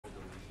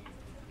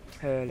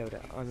Hello there,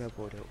 I'm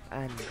Albordo,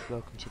 and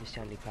welcome to the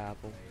Stanley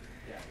Parable.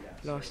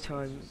 Last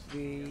time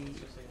we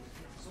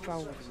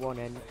found one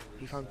end,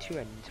 we found two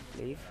ends I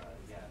believe,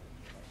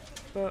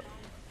 but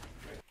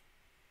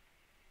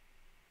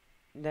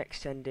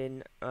next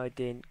ending I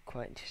didn't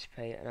quite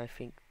anticipate, and I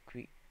think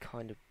we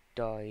kind of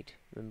died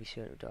when we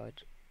sort of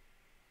died.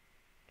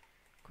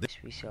 Because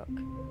we suck.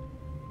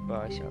 Well,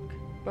 I suck,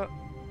 but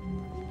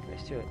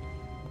let's do it.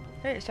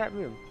 Hey, it's that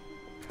room.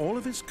 All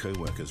of his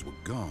co-workers were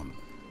gone.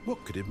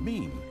 What could it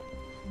mean?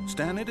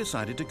 Stanley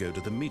decided to go to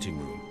the meeting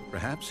room.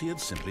 Perhaps he had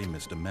simply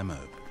missed a memo.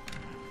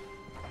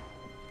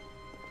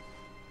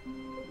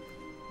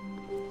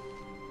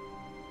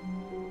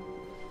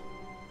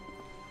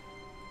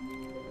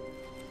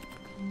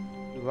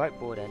 The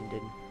whiteboard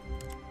ending.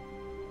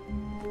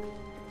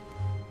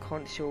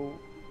 Console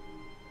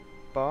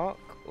bark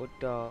or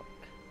dark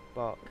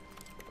bark?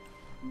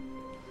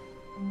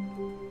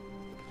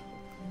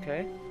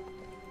 Okay.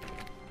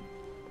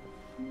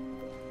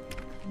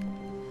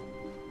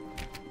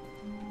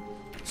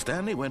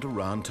 Stanley went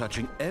around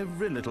touching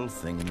every little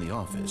thing in the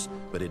office,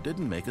 but it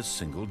didn't make a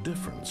single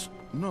difference,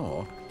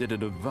 nor did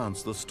it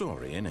advance the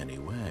story in any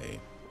way.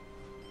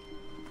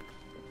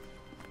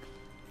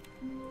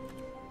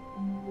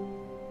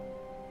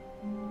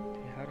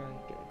 How do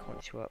I get the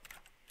console up?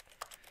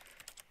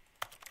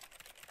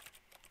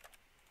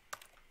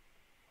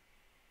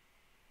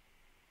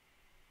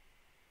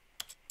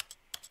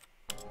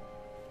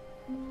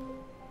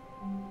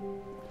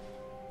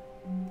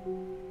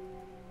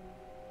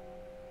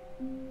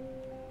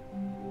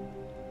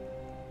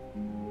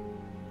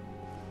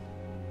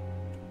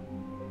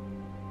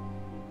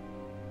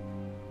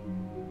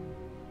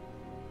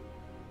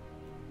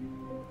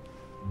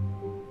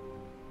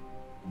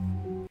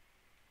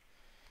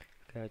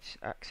 I just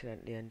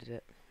accidentally ended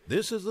it.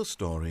 This is the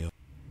story of...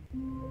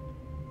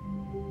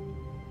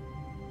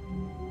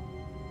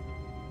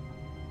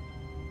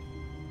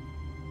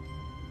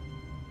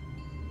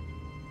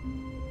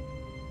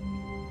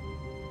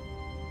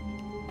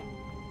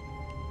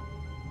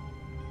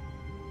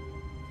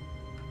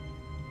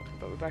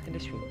 But we're back in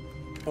this room.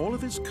 All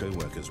of his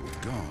co-workers were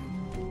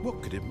gone.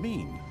 What could it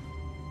mean?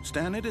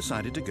 Stanley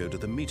decided to go to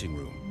the meeting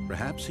room.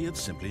 Perhaps he had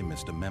simply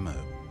missed a memo.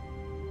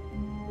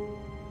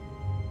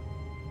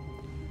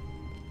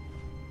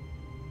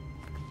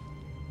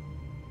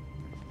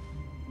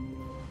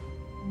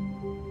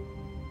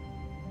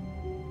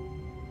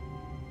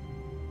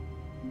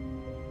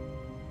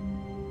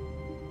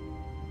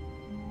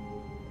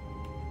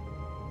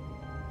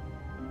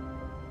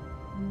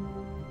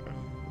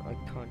 I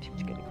can't seem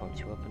to get the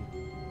console open.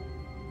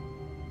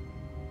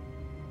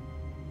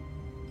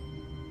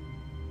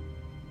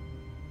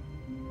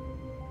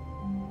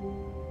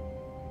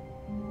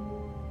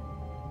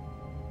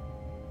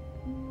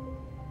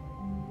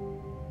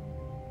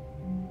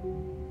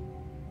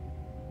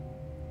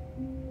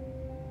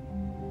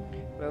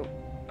 Well,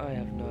 I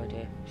have no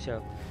idea,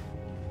 so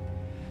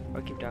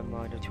I'll keep that in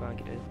mind. I'll try and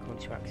get the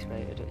console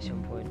activated at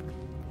some point,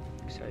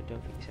 so I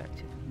don't think it's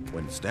active.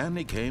 When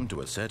Stanley came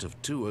to a set of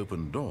two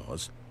open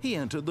doors, he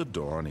entered the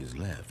door on his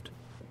left.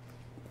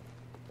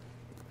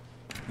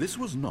 This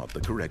was not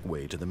the correct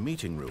way to the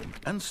meeting room,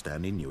 and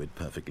Stanley knew it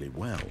perfectly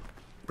well.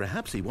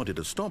 Perhaps he wanted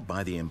to stop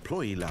by the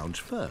employee lounge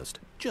first,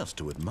 just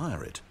to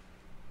admire it.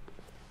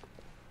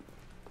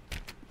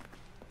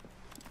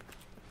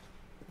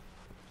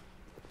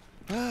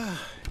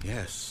 Ah,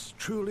 yes,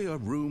 truly a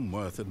room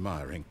worth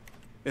admiring.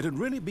 It had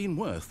really been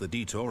worth the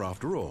detour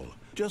after all,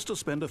 just to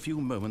spend a few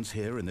moments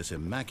here in this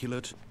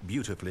immaculate,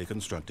 beautifully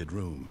constructed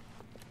room.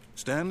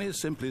 Stanley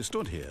simply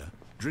stood here,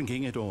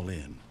 drinking it all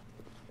in.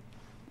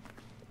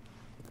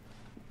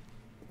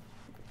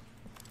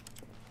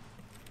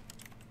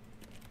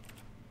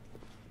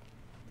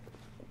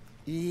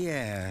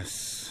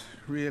 Yes,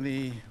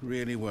 really,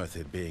 really worth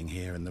it being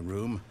here in the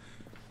room.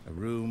 A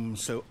room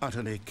so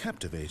utterly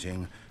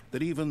captivating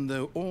that even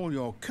though all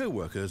your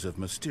co-workers have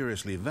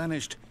mysteriously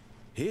vanished,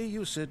 here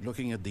you sit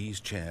looking at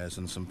these chairs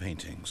and some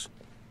paintings.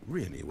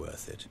 Really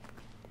worth it.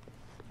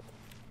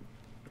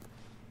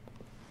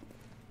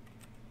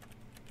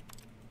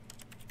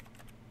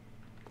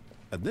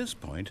 At this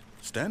point,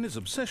 Stanley's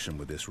obsession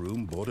with this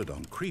room bordered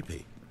on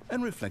creepy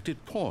and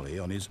reflected poorly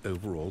on his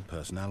overall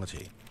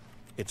personality.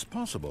 It's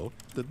possible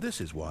that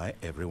this is why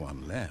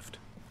everyone left.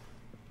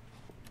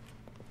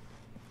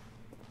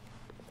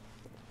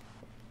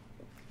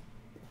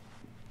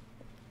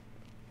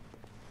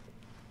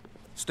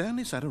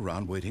 Stanley sat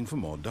around waiting for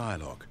more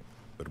dialogue,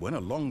 but when a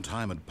long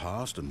time had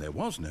passed and there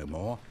was no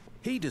more,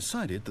 he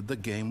decided that the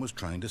game was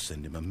trying to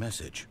send him a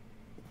message.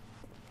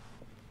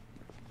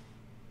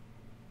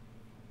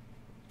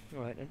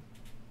 All right then.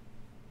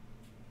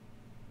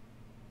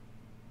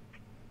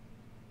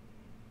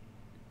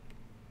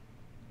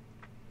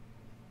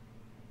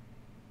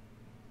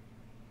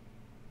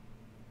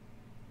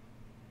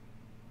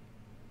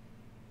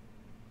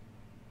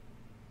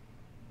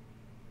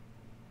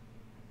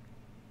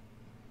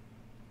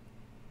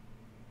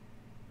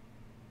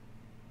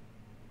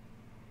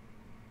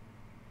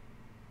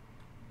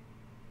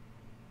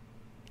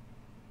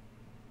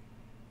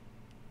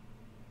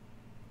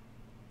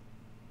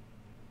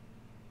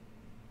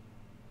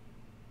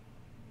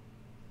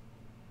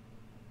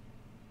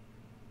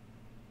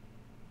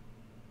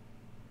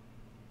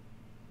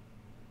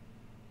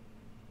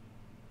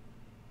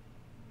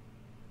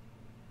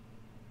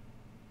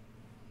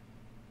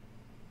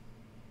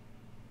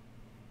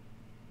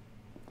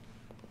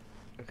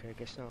 Okay, I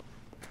guess not.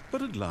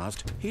 But at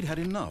last, he'd had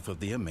enough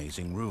of the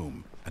amazing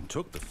room and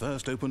took the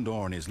first open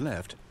door on his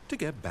left to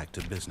get back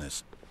to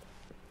business.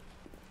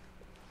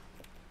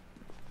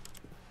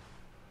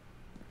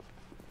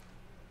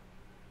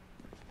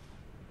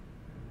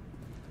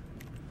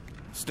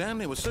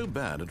 Stanley was so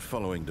bad at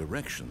following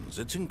directions,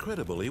 it's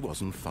incredible he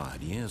wasn't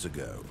fired years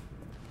ago.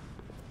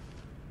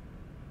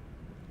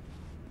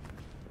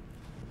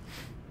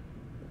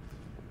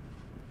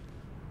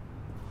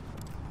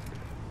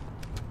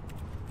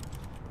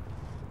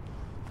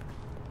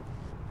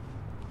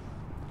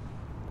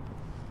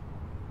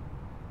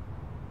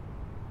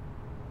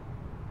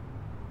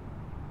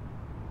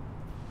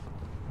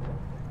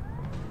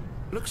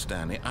 Look,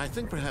 Stanley, I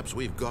think perhaps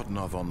we've gotten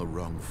off on the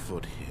wrong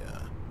foot here.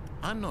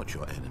 I'm not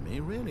your enemy,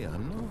 really,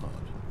 I'm not.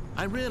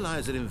 I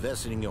realize that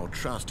investing your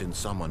trust in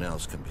someone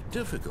else can be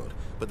difficult,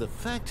 but the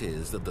fact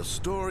is that the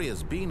story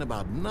has been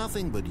about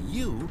nothing but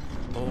you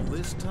all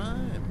this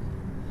time.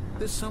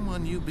 There's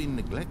someone you've been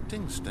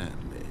neglecting,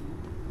 Stanley.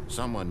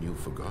 Someone you've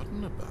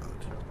forgotten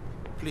about.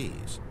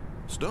 Please,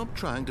 stop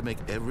trying to make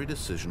every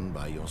decision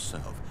by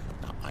yourself.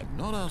 Now, I'm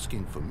not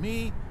asking for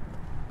me,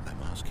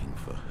 I'm asking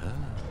for her.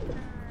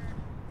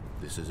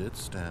 This is it,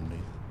 Stanley.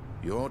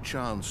 Your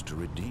chance to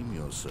redeem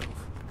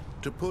yourself.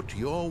 To put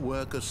your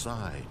work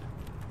aside.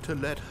 To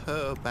let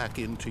her back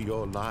into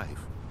your life.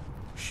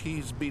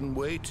 She's been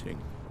waiting.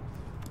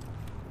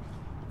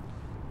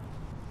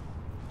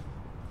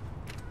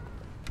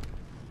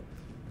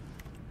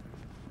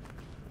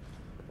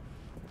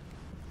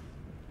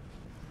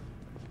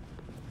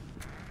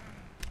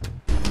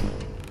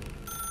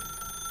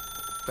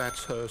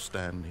 That's her,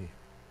 Stanley.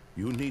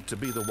 You need to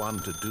be the one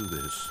to do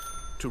this.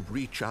 To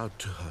reach out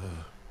to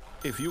her.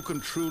 If you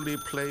can truly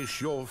place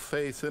your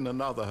faith in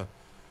another,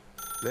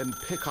 then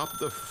pick up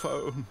the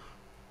phone.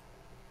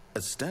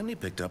 As Stanley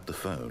picked up the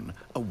phone,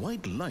 a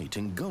white light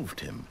engulfed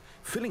him,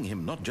 filling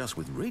him not just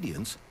with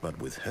radiance, but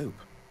with hope.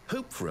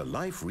 Hope for a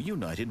life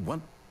reunited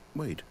one...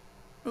 Wait.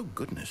 Oh,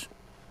 goodness.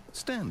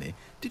 Stanley,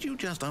 did you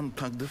just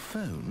unplug the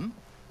phone?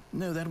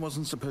 No, that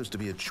wasn't supposed to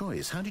be a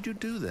choice. How did you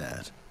do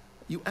that?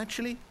 You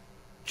actually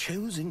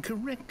chose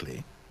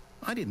incorrectly?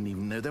 I didn't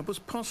even know that was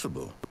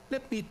possible.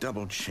 Let me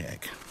double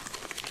check.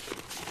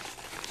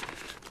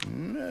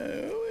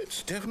 No,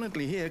 it's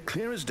definitely here,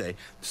 clear as day.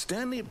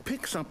 Stanley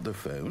picks up the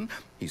phone.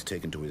 He's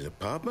taken to his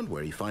apartment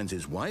where he finds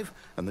his wife,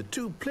 and the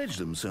two pledge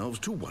themselves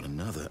to one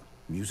another.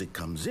 Music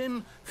comes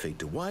in, fade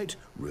to white,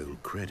 roll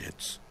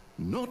credits.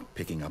 Not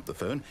picking up the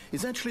phone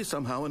is actually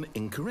somehow an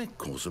incorrect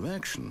course of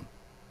action.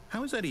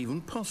 How is that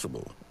even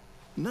possible?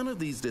 None of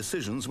these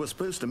decisions were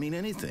supposed to mean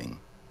anything.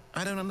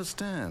 I don't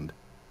understand.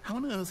 How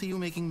on earth are you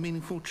making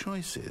meaningful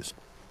choices?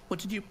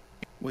 What did you...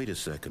 Wait a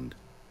second.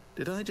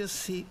 Did I just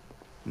see...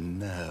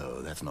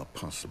 No, that's not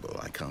possible.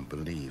 I can't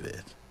believe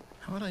it.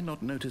 How had I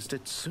not noticed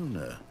it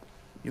sooner?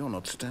 You're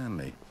not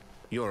Stanley.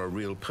 You're a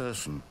real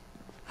person.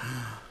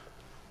 I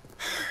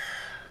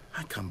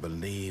can't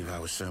believe I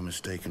was so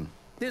mistaken.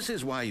 This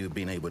is why you've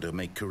been able to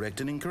make correct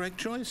and incorrect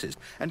choices.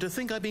 And to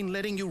think I've been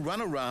letting you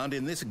run around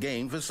in this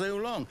game for so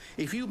long.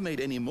 If you'd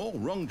made any more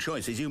wrong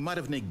choices, you might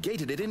have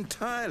negated it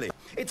entirely.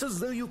 It's as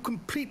though you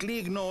completely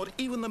ignored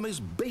even the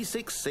most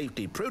basic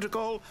safety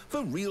protocol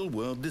for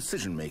real-world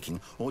decision-making.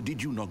 Or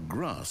did you not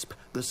grasp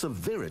the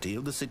severity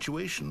of the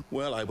situation?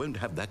 Well, I won't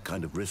have that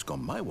kind of risk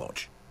on my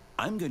watch.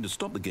 I'm going to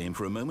stop the game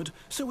for a moment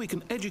so we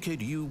can educate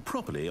you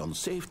properly on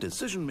safe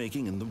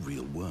decision-making in the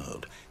real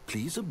world.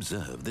 Please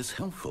observe this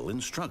helpful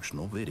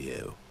instructional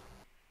video.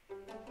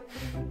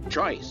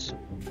 Choice.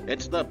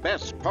 It's the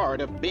best part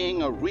of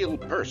being a real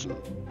person.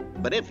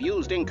 But if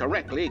used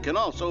incorrectly, can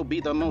also be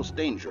the most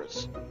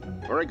dangerous.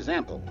 For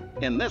example,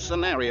 in this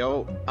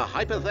scenario, a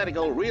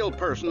hypothetical real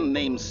person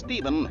named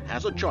Stephen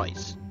has a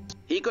choice.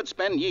 He could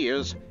spend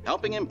years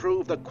helping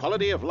improve the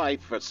quality of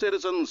life for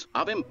citizens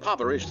of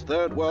impoverished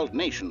third world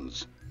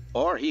nations.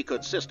 Or he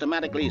could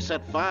systematically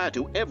set fire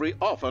to every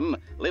orphan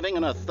living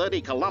in a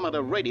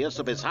 30-kilometer radius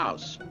of his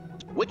house.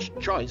 Which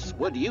choice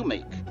would you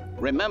make?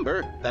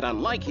 Remember that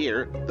unlike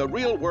here, the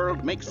real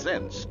world makes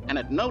sense, and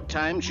at no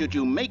time should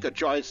you make a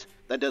choice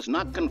that does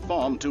not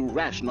conform to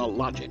rational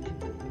logic.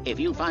 If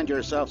you find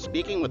yourself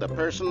speaking with a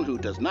person who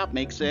does not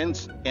make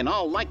sense, in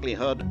all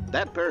likelihood,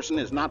 that person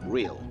is not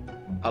real.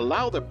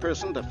 Allow the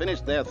person to finish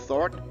their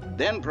thought,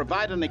 then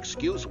provide an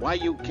excuse why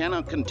you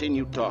cannot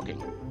continue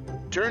talking.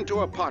 Turn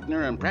to a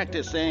partner and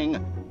practice saying,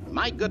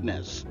 "My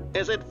goodness,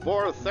 is it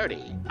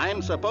 4:30?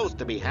 I'm supposed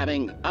to be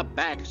having a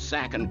back,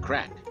 sack, and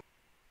crack."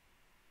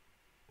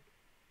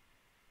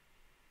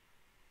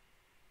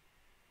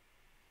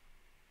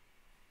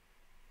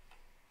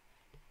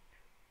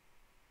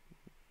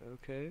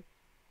 Okay.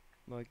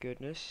 My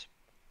goodness.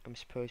 I'm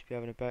supposed to be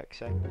having a back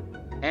sack.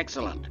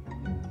 Excellent.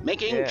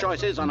 Making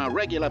choices on a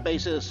regular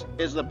basis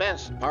is the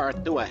best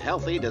part to a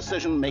healthy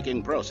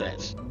decision-making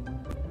process.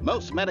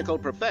 Most medical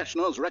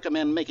professionals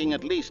recommend making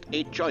at least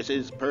 8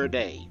 choices per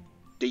day.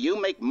 Do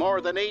you make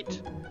more than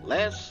 8?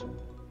 Less?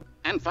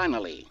 And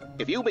finally,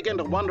 if you begin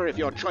to wonder if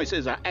your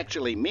choices are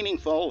actually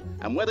meaningful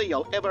and whether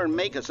you'll ever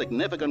make a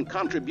significant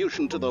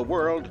contribution to the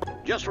world,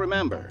 just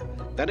remember,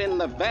 that in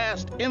the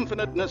vast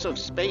infiniteness of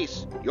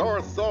space,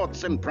 your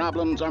thoughts and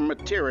problems are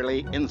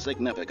materially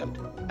insignificant,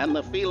 and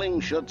the feeling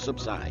should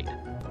subside.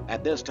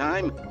 At this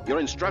time, your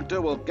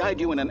instructor will guide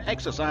you in an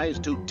exercise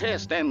to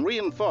test and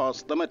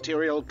reinforce the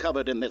material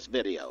covered in this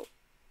video.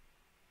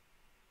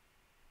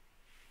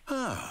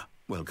 Ah,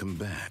 welcome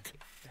back.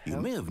 You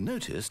may have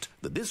noticed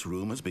that this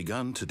room has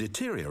begun to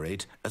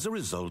deteriorate as a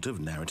result of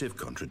narrative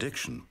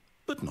contradiction.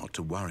 But not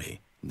to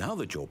worry. Now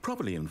that you're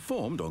properly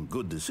informed on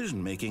good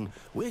decision-making,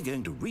 we're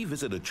going to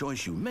revisit a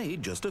choice you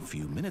made just a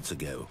few minutes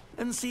ago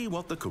and see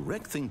what the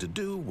correct thing to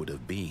do would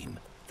have been.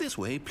 This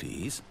way,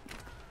 please.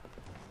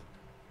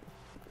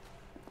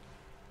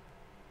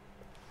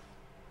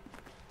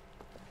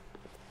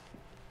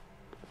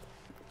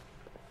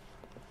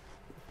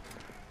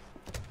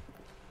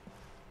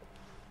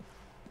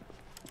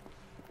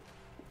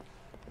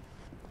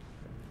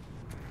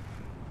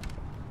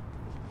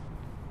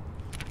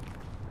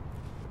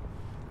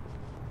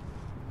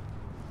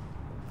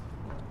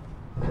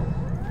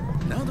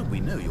 Now that we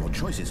know your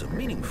choices are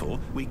meaningful,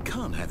 we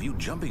can't have you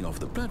jumping off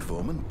the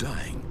platform and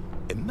dying.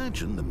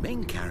 Imagine the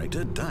main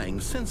character dying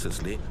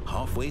senselessly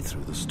halfway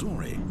through the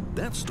story.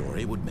 That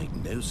story would make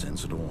no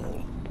sense at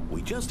all.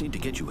 We just need to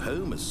get you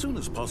home as soon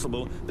as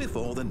possible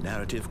before the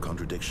narrative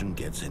contradiction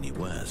gets any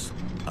worse.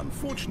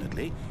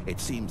 Unfortunately, it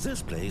seems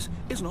this place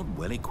is not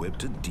well equipped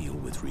to deal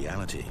with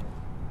reality.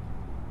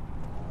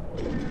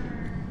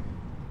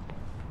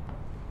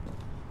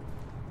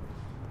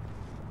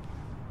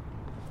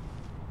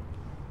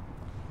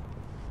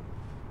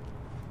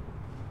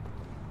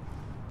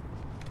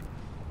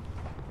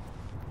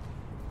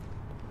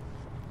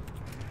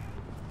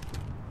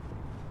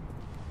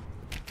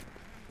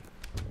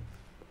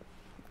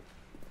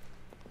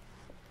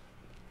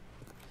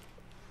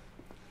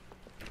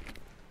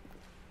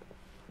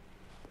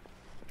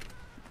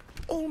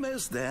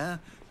 Almost there.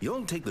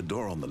 You'll take the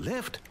door on the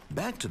left,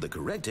 back to the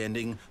correct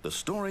ending, the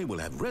story will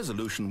have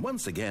resolution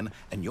once again,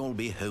 and you'll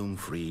be home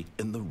free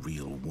in the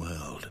real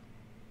world.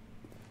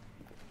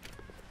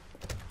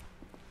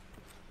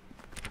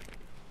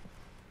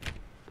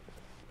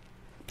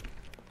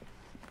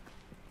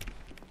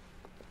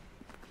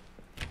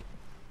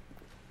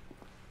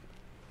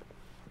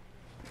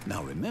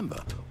 Now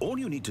remember, all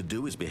you need to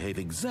do is behave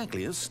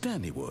exactly as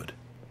Stanley would.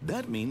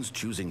 That means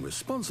choosing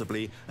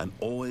responsibly and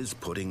always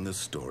putting the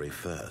story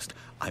first.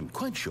 I'm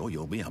quite sure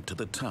you'll be up to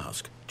the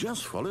task.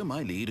 Just follow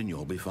my lead and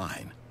you'll be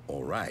fine.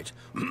 All right.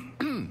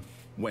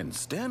 When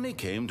Stanley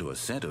came to a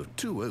set of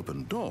 2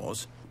 open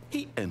doors,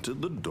 he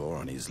entered the door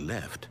on his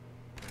left.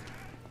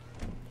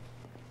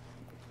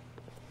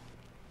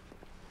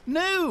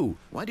 No!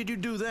 Why did you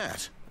do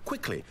that?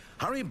 Quickly,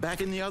 hurry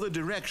back in the other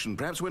direction.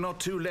 Perhaps we're not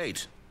too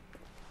late.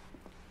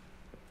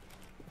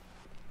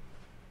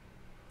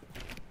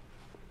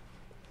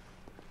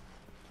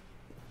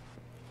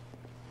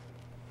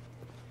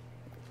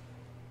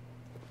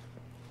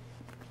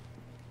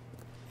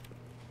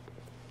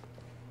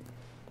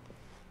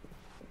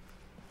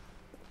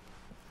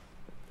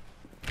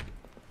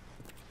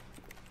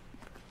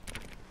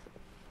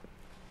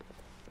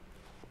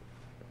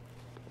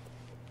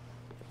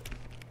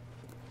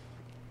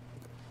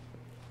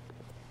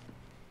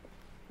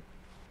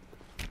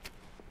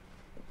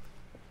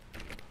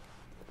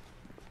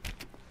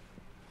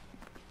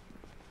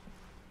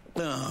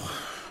 Oh,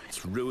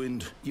 it's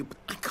ruined.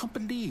 I can't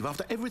believe,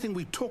 after everything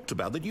we talked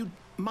about, that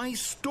my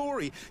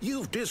story,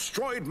 you've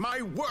destroyed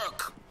my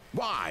work.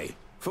 Why?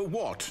 For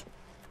what?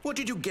 What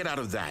did you get out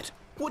of that?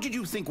 What did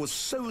you think was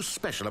so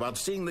special about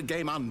seeing the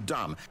game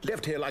undone,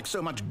 left here like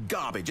so much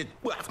garbage?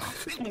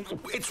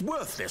 It's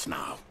worthless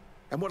now.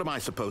 And what am I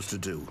supposed to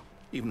do?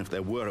 Even if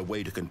there were a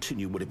way to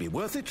continue, would it be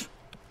worth it?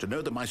 To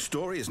know that my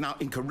story is now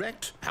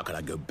incorrect? How can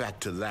I go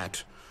back to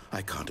that?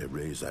 I can't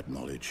erase that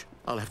knowledge.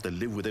 I'll have to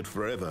live with it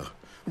forever.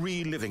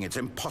 Reliving its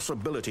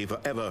impossibility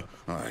forever.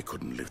 I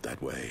couldn't live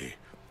that way.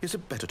 Is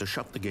it better to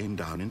shut the game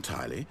down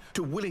entirely?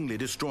 To willingly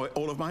destroy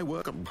all of my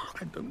work?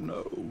 I don't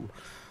know.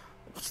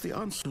 What's the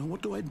answer?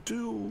 What do I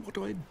do? What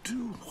do I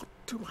do? What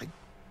do I...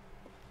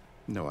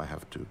 No, I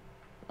have to.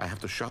 I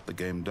have to shut the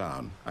game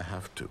down. I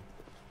have to.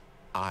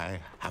 I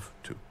have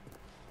to.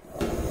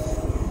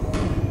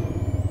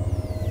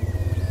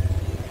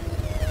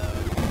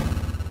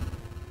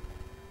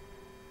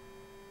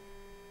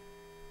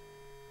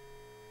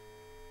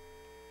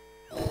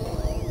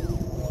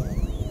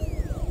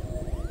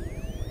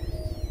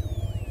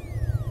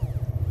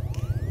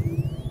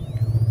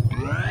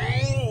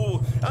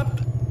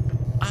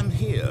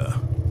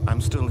 I'm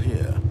still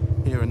here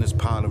in this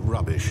pile of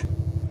rubbish,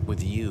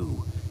 with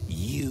you,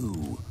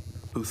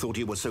 who thought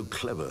you were so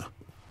clever.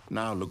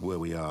 Now look where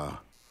we are.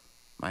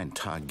 My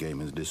entire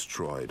game is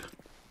destroyed.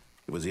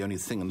 It was the only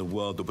thing in the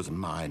world that was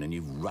mine, and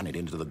you've run it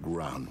into the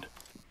ground.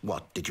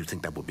 What, did you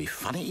think that would be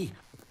funny?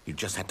 You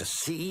just had to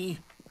see?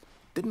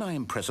 Didn't I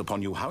impress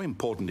upon you how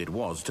important it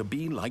was to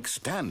be like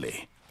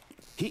Stanley?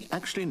 He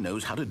actually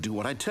knows how to do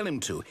what I tell him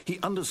to. He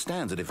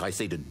understands that if I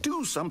say to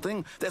do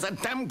something, there's a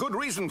damn good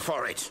reason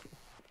for it.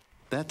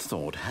 That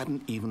thought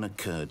hadn't even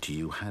occurred to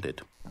you, had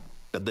it?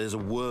 That there's a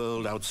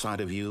world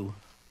outside of you?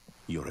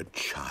 You're a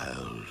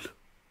child.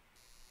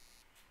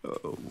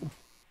 Oh,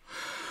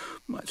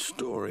 my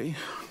story.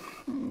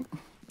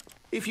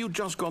 If you'd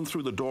just gone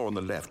through the door on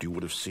the left, you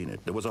would have seen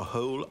it. There was a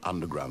whole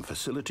underground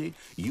facility.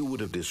 You would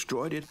have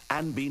destroyed it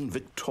and been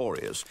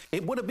victorious.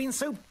 It would have been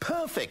so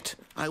perfect.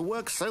 I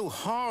worked so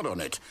hard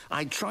on it.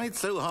 I tried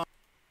so hard.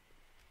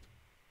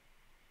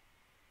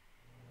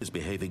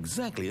 Behave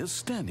exactly as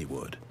Stanley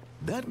would.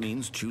 That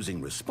means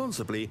choosing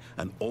responsibly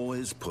and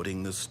always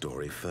putting the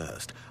story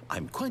first.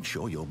 I'm quite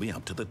sure you'll be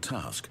up to the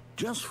task.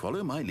 Just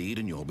follow my lead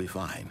and you'll be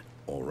fine.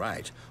 All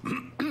right.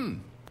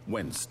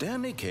 When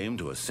Stanley came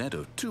to a set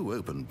of 2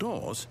 open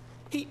doors,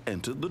 he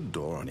entered the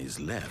door on his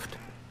left.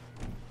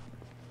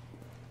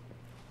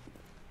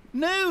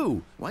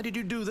 No! Why did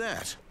you do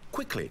that?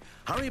 Quickly,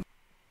 hurry.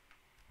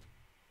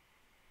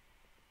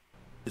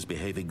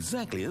 Behave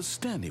exactly as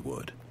Stanley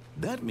would.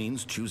 That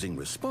means choosing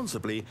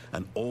responsibly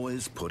and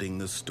always putting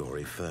the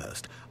story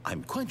first.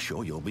 I'm quite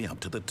sure you'll be up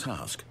to the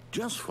task.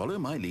 Just follow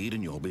my lead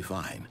and you'll be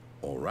fine.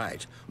 All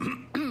right.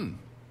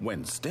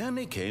 When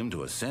Stanley came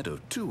to a set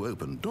of 2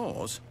 open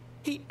doors,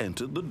 he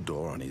entered the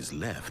door on his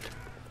left.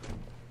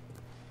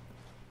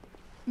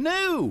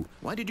 No!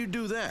 Why did you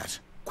do that?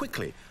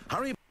 Quickly,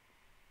 hurry.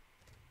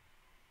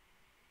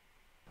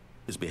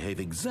 Behave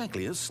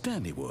exactly as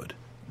Stanley would.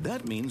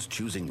 That means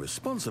choosing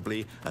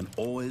responsibly and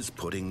always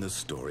putting the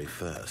story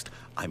first.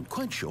 I'm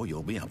quite sure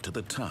you'll be up to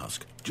the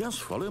task.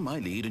 Just follow my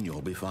lead and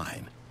you'll be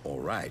fine.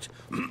 All right.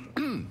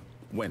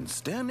 When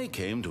Stanley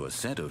came to a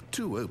set of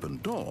 2 open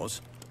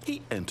doors,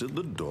 he entered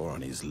the door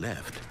on his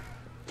left.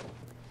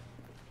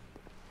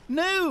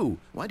 No!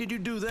 Why did you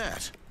do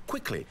that?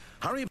 Quickly,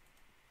 hurry.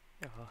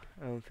 Oh,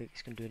 I don't think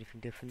it's going to do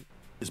anything different.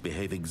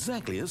 Behave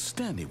exactly as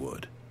Stanley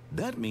would.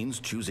 That means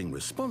choosing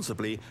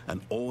responsibly and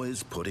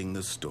always putting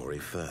the story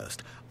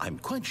first. I'm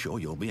quite sure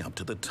you'll be up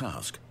to the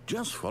task.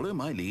 Just follow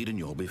my lead and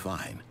you'll be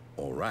fine.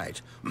 All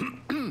right.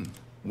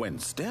 When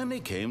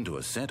Stanley came to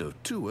a set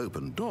of 2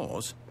 open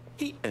doors,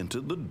 he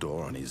entered the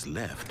door on his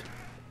left.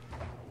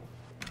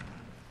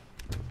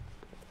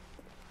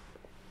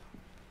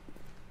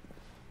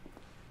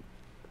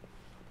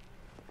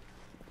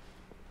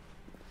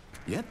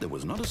 Yet there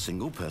was not a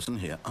single person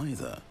here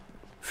either.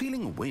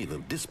 Feeling a wave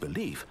of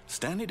disbelief,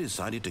 Stanley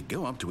decided to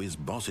go up to his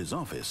boss's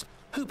office,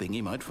 hoping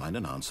he might find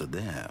an answer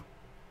there.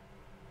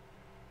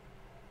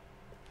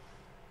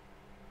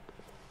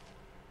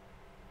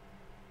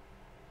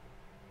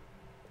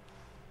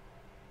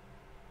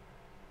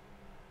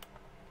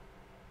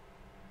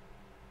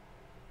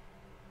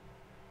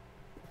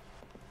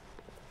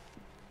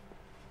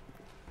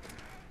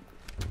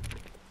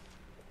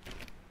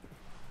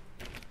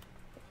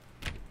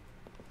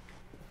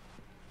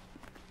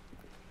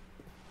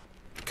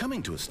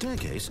 Coming to a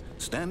staircase,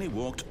 Stanley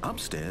walked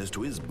upstairs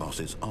to his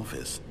boss's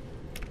office.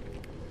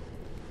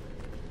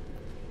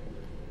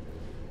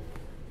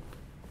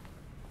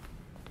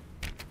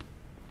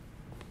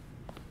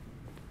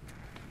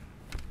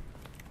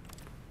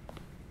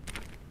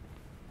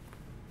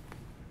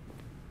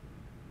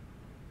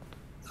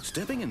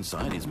 Stepping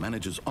inside his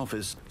manager's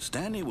office,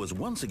 Stanley was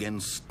once again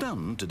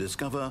stunned to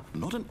discover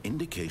not an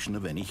indication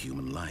of any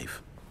human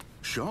life.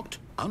 Shocked,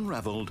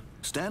 unraveled,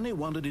 Stanley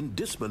wondered in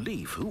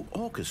disbelief who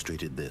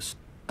orchestrated this,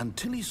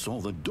 until he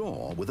saw the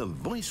door with a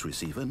voice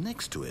receiver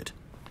next to it.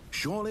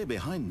 Surely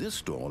behind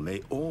this door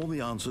lay all the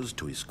answers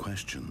to his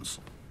questions.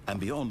 And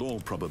beyond all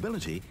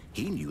probability,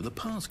 he knew the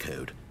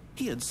passcode.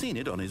 He had seen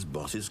it on his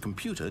boss's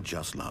computer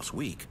just last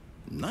week.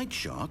 Night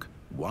Shark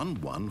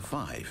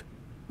 115.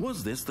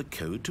 Was this the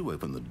code to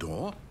open the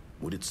door?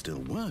 Would it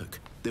still work?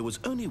 There was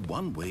only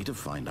one way to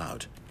find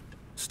out.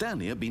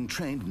 Stanley had been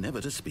trained never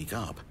to speak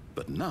up.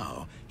 But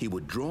now he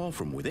would draw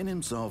from within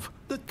himself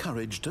the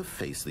courage to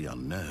face the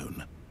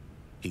unknown.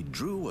 He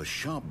drew a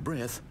sharp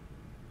breath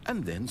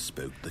and then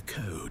spoke the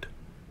code.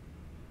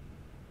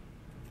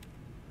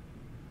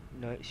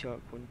 Night Shark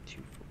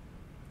 124.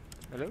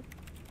 Hello?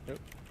 Nope.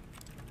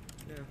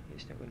 No,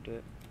 it's not going to do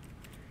it.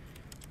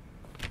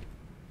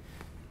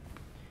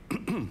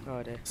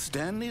 Oh, there.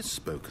 Stanley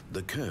spoke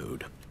the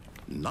code.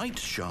 Night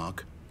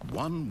Shark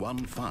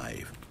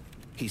 115.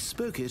 He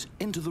spoke it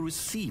into the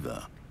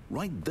receiver,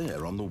 right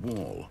there on the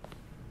wall.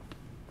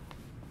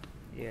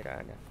 Yeah,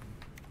 I know.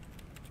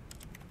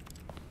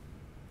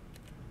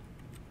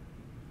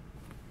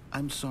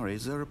 I'm sorry,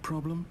 is there a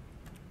problem?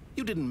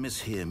 You didn't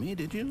mishear me,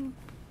 did you?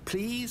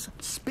 Please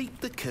speak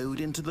the code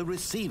into the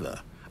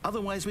receiver.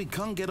 Otherwise we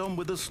can't get on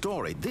with the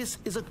story. This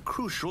is a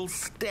crucial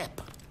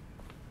step.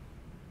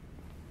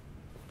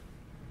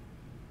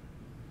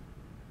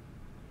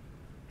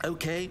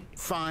 Okay,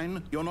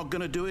 fine, you're not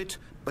going to do it,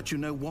 but you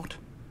know what?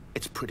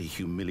 It's pretty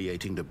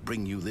humiliating to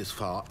bring you this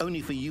far,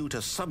 only for you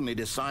to suddenly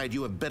decide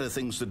you have better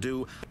things to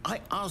do.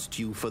 I asked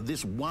you for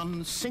this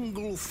one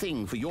single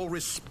thing, for your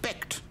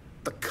respect.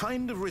 The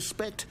kind of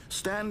respect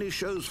Stanley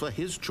shows for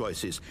his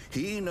choices.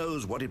 He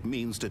knows what it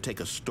means to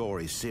take a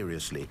story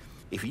seriously.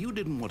 If you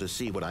didn't want to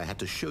see what I had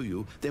to show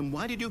you, then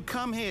why did you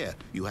come here?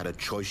 You had a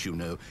choice, you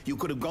know. You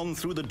could have gone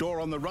through the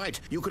door on the right.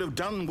 You could have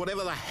done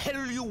whatever the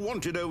hell you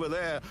wanted over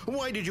there.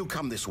 Why did you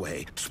come this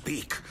way?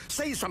 Speak.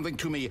 Say something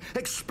to me.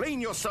 Explain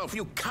yourself,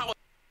 you coward.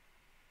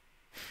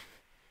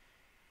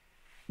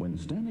 When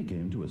Stanley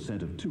came to a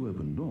set of 2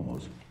 open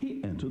doors,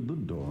 he entered the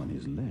door on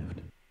his left.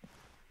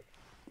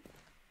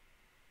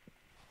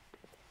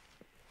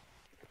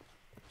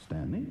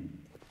 Stanley?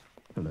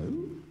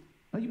 Hello?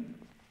 Are you...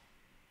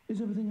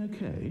 Is everything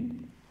okay?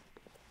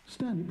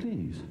 Stanley,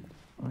 please.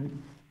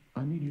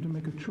 I need you to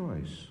make a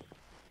choice.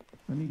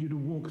 I need you to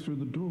walk through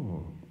the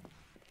door.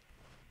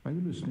 Are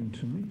you listening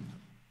to me?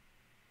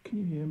 Can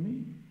you hear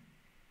me?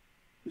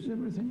 Is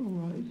everything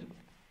all right?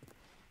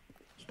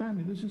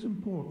 Stanley, this is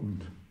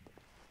important.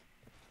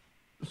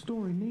 The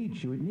story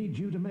needs you. It needs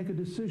you to make a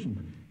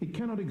decision. It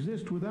cannot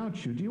exist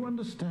without you. Do you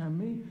understand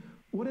me?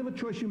 Whatever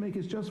choice you make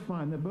is just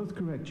fine. They're both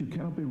correct. You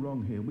cannot be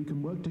wrong here. We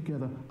can work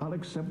together. I'll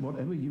accept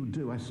whatever you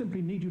do. I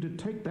simply need you to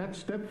take that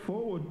step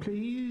forward,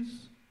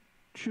 please.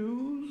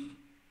 Choose.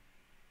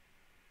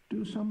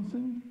 Do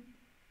something.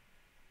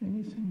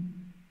 Anything.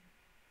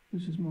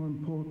 This is more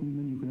important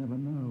than you can ever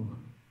know.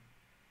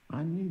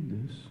 I need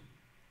this.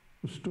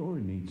 The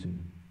story needs it.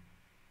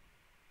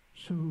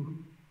 So,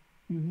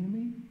 you hear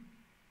me?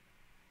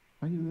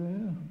 Are you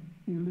there?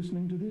 Are you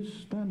listening to this?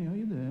 Stanley, are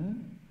you there?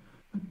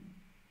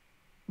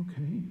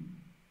 Okay.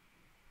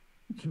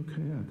 It's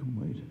okay, I can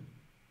wait.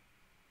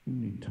 You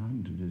need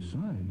time to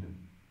decide.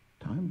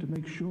 Time to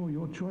make sure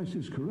your choice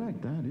is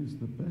correct. That is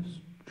the best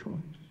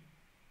choice.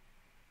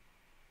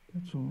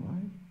 That's all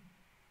right.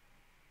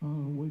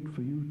 I'll wait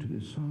for you to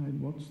decide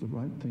what's the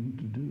right thing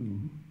to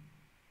do.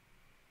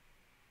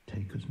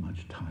 Take as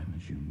much time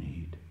as you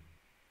need.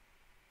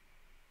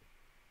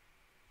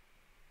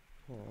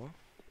 Aw.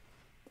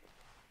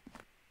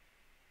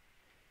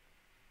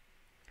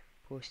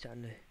 Poor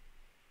Stanley.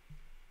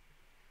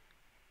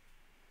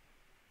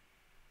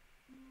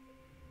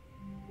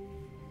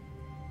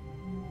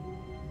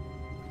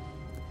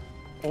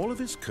 All of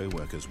his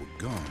co-workers were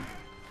gone.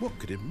 What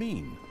could it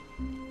mean?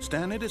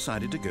 Stanley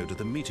decided to go to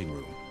the meeting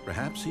room.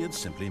 Perhaps he had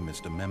simply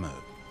missed a memo.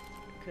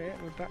 Okay,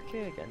 we're back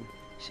here again.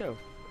 So,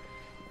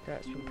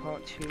 that's been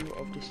part 2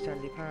 of the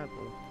Stanley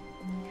Parable.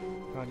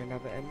 Found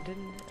another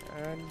ending,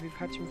 and we've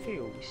had some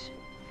feels.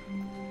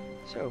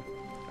 So,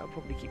 I'll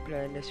probably keep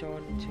playing this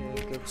on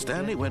to go through.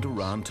 Stanley went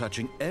around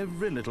touching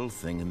every little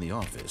thing in the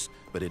office,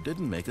 but it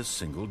didn't make a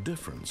single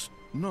difference,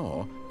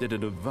 nor did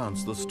it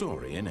advance the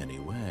story in any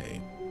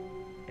way.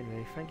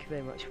 Anyway, thank you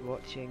very much for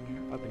watching.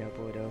 I've been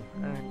Albordo,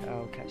 and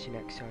I'll catch you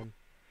next time.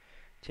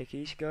 Take it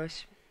easy,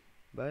 guys.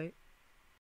 Bye.